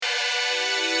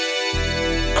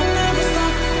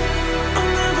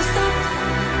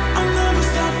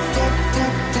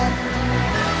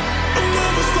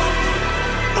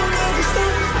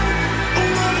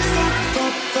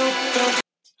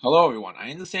Hello, everyone.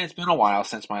 I understand it's been a while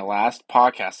since my last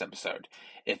podcast episode.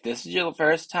 If this is your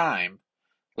first time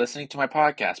listening to my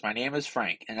podcast, my name is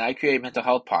Frank, and I create mental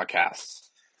health podcasts.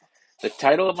 The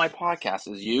title of my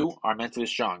podcast is You Are Mentally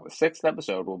Strong. The sixth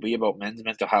episode will be about men's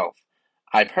mental health.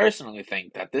 I personally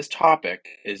think that this topic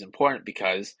is important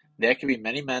because there can be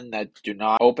many men that do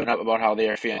not open up about how they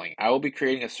are feeling. I will be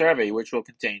creating a survey which will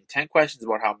contain 10 questions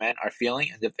about how men are feeling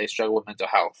and if they struggle with mental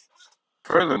health.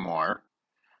 Furthermore,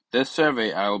 this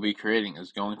survey I will be creating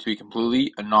is going to be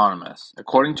completely anonymous.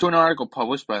 According to an article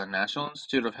published by the National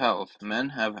Institute of Health, men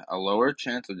have a lower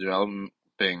chance of developing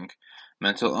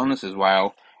mental illnesses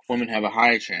while women have a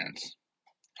higher chance.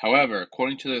 However,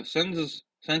 according to the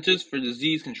Centers for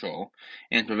Disease Control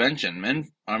and Prevention, men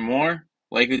are more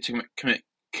likely to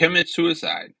commit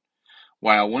suicide,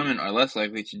 while women are less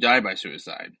likely to die by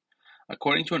suicide.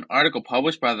 According to an article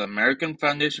published by the American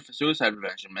Foundation for Suicide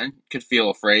Prevention, men could feel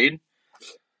afraid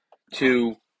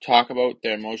to talk about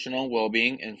their emotional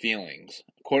well-being and feelings.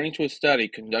 According to a study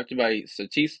conducted by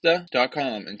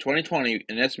Statista.com in 2020,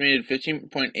 an estimated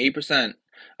 15.8%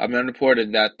 of men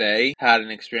reported that they had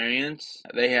experienced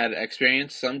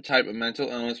some type of mental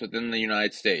illness within the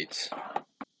United States.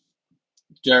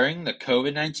 During the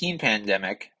COVID-19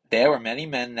 pandemic, there were many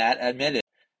men that admitted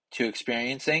to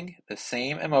experiencing the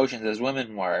same emotions as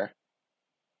women were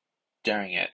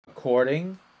during it.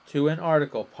 According to an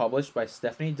article published by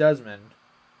Stephanie Desmond,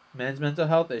 men's mental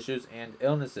health issues and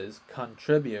illnesses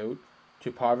contribute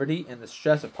to poverty and the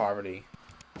stress of poverty.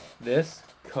 This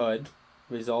could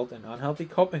result in unhealthy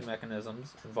coping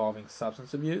mechanisms involving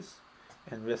substance abuse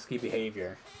and risky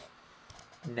behavior.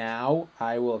 Now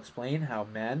I will explain how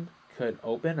men could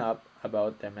open up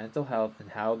about their mental health and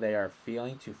how they are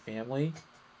feeling to family,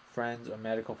 friends, or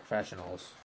medical professionals.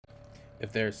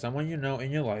 If there is someone you know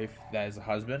in your life that is a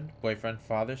husband, boyfriend,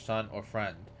 father, son, or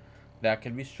friend that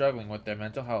can be struggling with their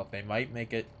mental health, they might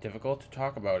make it difficult to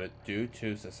talk about it due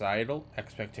to societal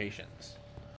expectations.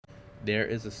 There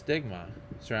is a stigma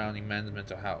surrounding men's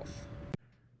mental health.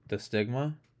 The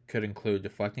stigma could include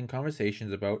deflecting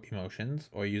conversations about emotions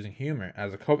or using humor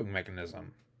as a coping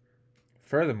mechanism.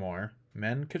 Furthermore,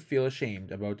 men could feel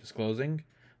ashamed about disclosing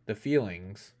the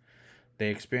feelings they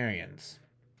experience.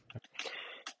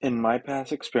 In my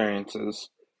past experiences,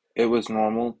 it was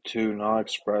normal to not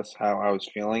express how I was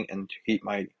feeling and to keep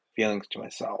my feelings to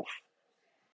myself.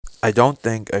 I don't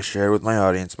think I shared with my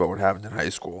audience about what happened in high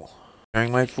school.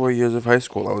 During my 4 years of high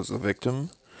school, I was the victim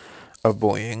of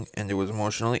bullying, and it was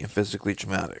emotionally and physically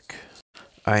traumatic.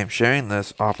 I am sharing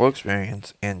this awful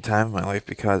experience and time of my life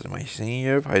because in my senior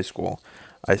year of high school,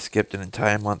 I skipped an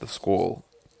entire month of school.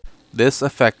 This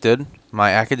affected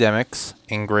my academics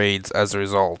and grades as a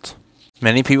result.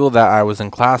 Many people that I was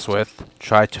in class with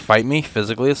tried to fight me,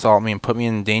 physically assault me, and put me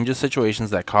in dangerous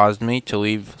situations that caused me to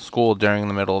leave school during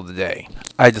the middle of the day.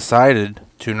 I decided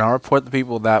to not report the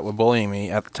people that were bullying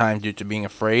me at the time due to being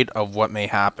afraid of what may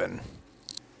happen.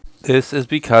 This is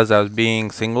because I was being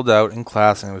singled out in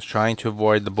class and was trying to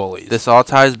avoid the bullies. This all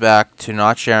ties back to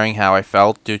not sharing how I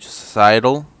felt due to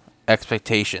societal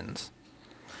expectations.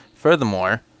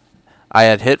 Furthermore, I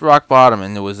had hit rock bottom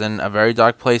and was in a very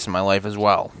dark place in my life as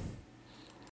well.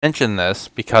 I mention this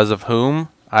because of whom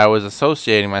I was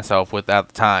associating myself with at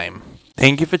the time.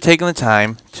 Thank you for taking the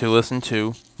time to listen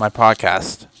to my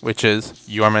podcast, which is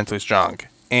You Are Mentally Strong.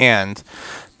 And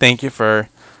thank you for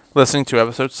listening to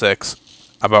episode 6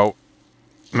 about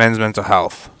men's mental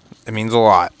health. It means a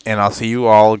lot, and I'll see you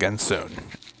all again soon.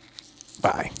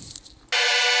 Bye.